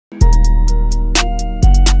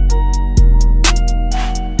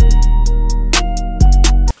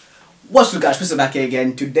What's up guys, Mr. back here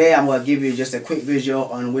again. Today I'm going to give you just a quick video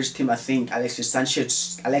on which team I think Alexis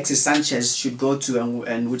Sanchez should go to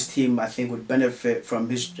and which team I think would benefit from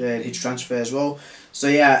his transfer as well. So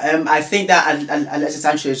yeah, I think that Alexis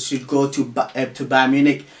Sanchez should go to Bayern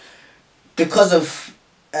Munich because of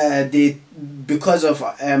Robin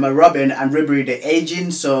and Ribery, they're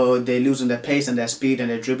aging, so they're losing their pace and their speed and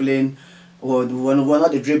their dribbling. Well,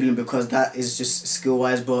 not the dribbling because that is just skill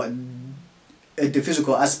wise, but the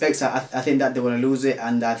physical aspects, I think that they want to lose it,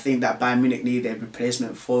 and I think that Bayern Munich need a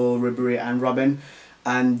replacement for Ribery and Robin,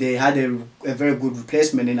 and they had a very good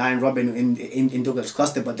replacement in Iron Robin in Douglas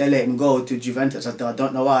Costa, but they let him go to Juventus. I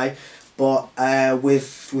don't know why, but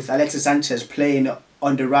with Alexis Sanchez playing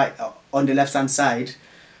on the left hand side,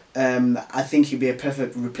 I think he'd be a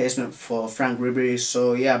perfect replacement for Frank Ribery.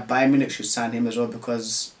 So yeah, Bayern Munich should sign him as well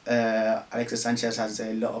because Alexis Sanchez has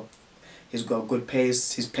a lot of. He's got good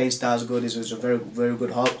pace. His playing style is good. He's a very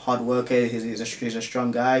good hard worker. He's a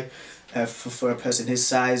strong guy for a person his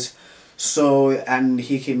size. So and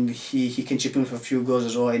he can chip in for a few goals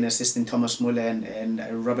as well in assisting Thomas Muller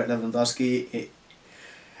and Robert Lewandowski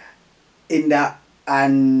in that.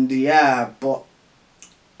 And yeah, but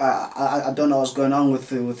I don't know what's going on with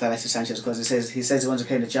Alexis Sanchez because he says he wants to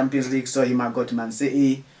play in the Champions League, so he might go to Man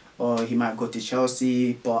City or he might go to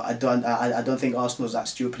Chelsea, but I don't think Arsenal's that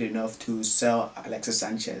stupid enough to sell Alexis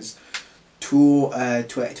Sanchez to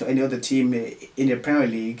any other team in the Premier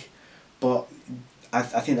League. But I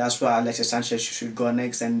think that's where Alexis Sanchez should go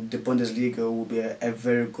next, and the Bundesliga will be a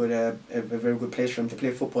very good place for him to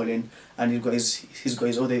play football in. And he's got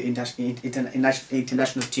his other international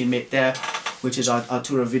teammate there, which is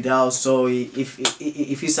Arturo Vidal. So if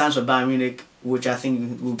he signs for Bayern Munich, which I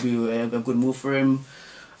think will be a good move for him.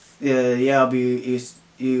 Yeah,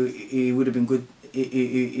 it would have been good.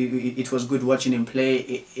 It was good watching him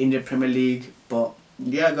play in the Premier League. But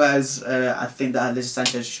yeah, guys, I think that Alexis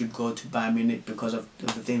Sanchez should go to Bayern Munich because of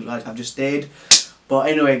the things like I've just stated. But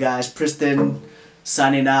anyway, guys, Preston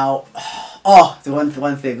signing out. Oh, the one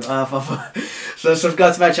thing. So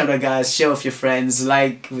subscribe to my channel, guys. Share with your friends.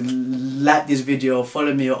 Like this video.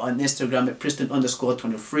 Follow me on Instagram at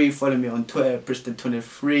Preston_23. Follow me on Twitter at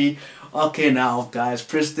Preston23. Okay, now, guys.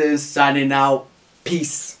 Preston signing out.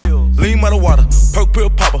 Peace. Lean by the water, perk pill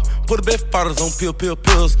popper, put a bit fathers on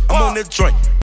pills. I'm on that drink.